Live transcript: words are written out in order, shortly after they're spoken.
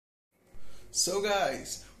So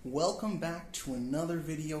guys, welcome back to another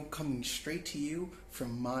video coming straight to you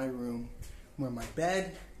from my room, where my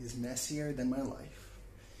bed is messier than my life.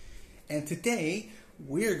 And today,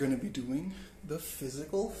 we're going to be doing the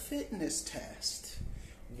physical fitness test.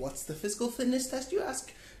 What's the physical fitness test, you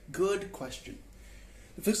ask? Good question.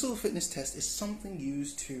 The physical fitness test is something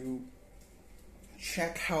used to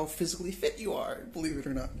check how physically fit you are, believe it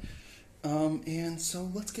or not. And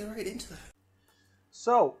so let's get right into that.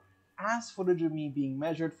 So, as footage of me being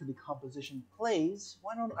measured for the composition plays,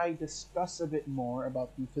 why don't I discuss a bit more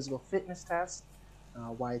about the physical fitness test,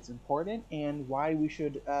 why it's important, and why we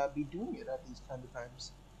should be doing it at these kind of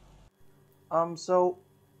times. So,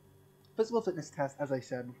 physical fitness test, as I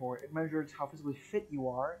said before, it measures how physically fit you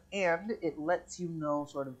are, and it lets you know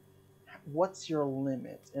sort of what's your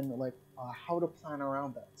limit and like how to plan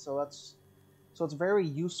around that. So it's very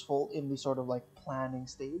useful in the sort of like planning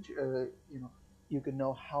stage. You can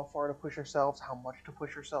know how far to push yourselves, how much to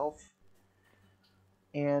push yourself.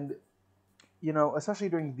 And, especially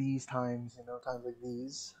during these times, times like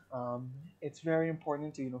these, it's very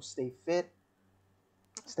important to, stay fit,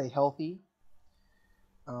 stay healthy.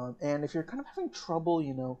 And if you're kind of having trouble,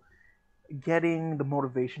 getting the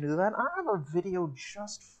motivation to do that, I have a video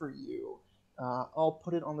just for you. I'll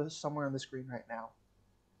put it on somewhere on the screen right now.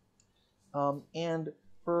 And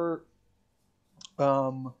for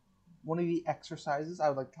one of the exercises I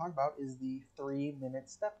would like to talk about is the 3-minute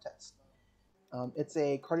step test. It's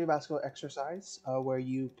a cardiovascular exercise where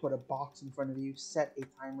you put a box in front of you, set a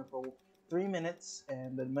timer for 3 minutes,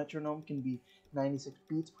 and the metronome can be 96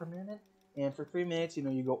 beats per minute. And for 3 minutes,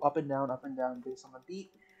 you go up and down based on the beat.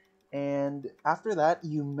 And after that,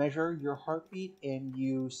 you measure your heartbeat and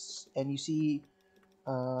you see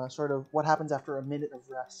sort of what happens after a minute of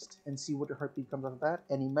rest, and see what your heartbeat comes out of that,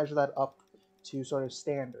 and you measure that up to sort of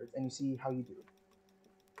standards, and you see how you do.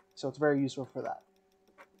 So it's very useful for that.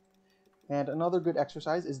 And another good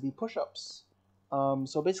exercise is the push-ups.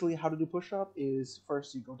 So basically, how to do push-up is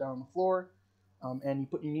first you go down on the floor, and you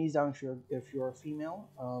put your knees down if you're a female,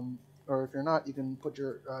 or if you're not, you can put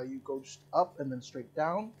you go just up and then straight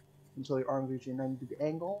down until your arms reach a 90-degree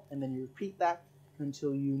angle, and then you repeat that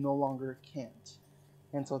until you no longer can't.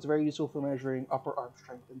 And so it's very useful for measuring upper arm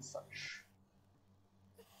strength and such.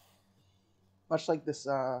 Much like this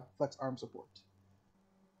flex arm support.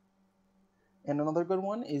 And another good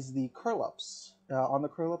one is the curl-ups. On the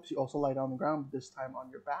curl-ups, you also lie down on the ground, this time on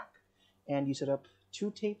your back, and you set up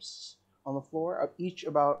 2 tapes on the floor, each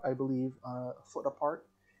about, I believe, a foot apart.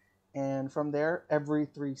 And from there, every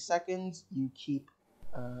 3 seconds, you keep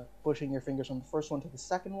pushing your fingers from the first one to the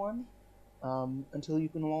second one until you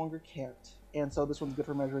no longer can't. And so this one's good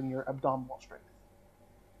for measuring your abdominal strength.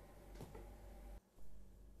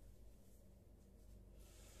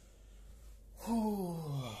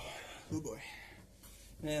 Oh boy.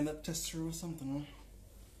 Man, that test was something,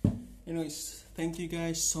 huh? Anyways, thank you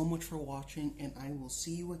guys so much for watching, and I will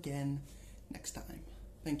see you again next time.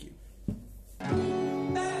 Thank you.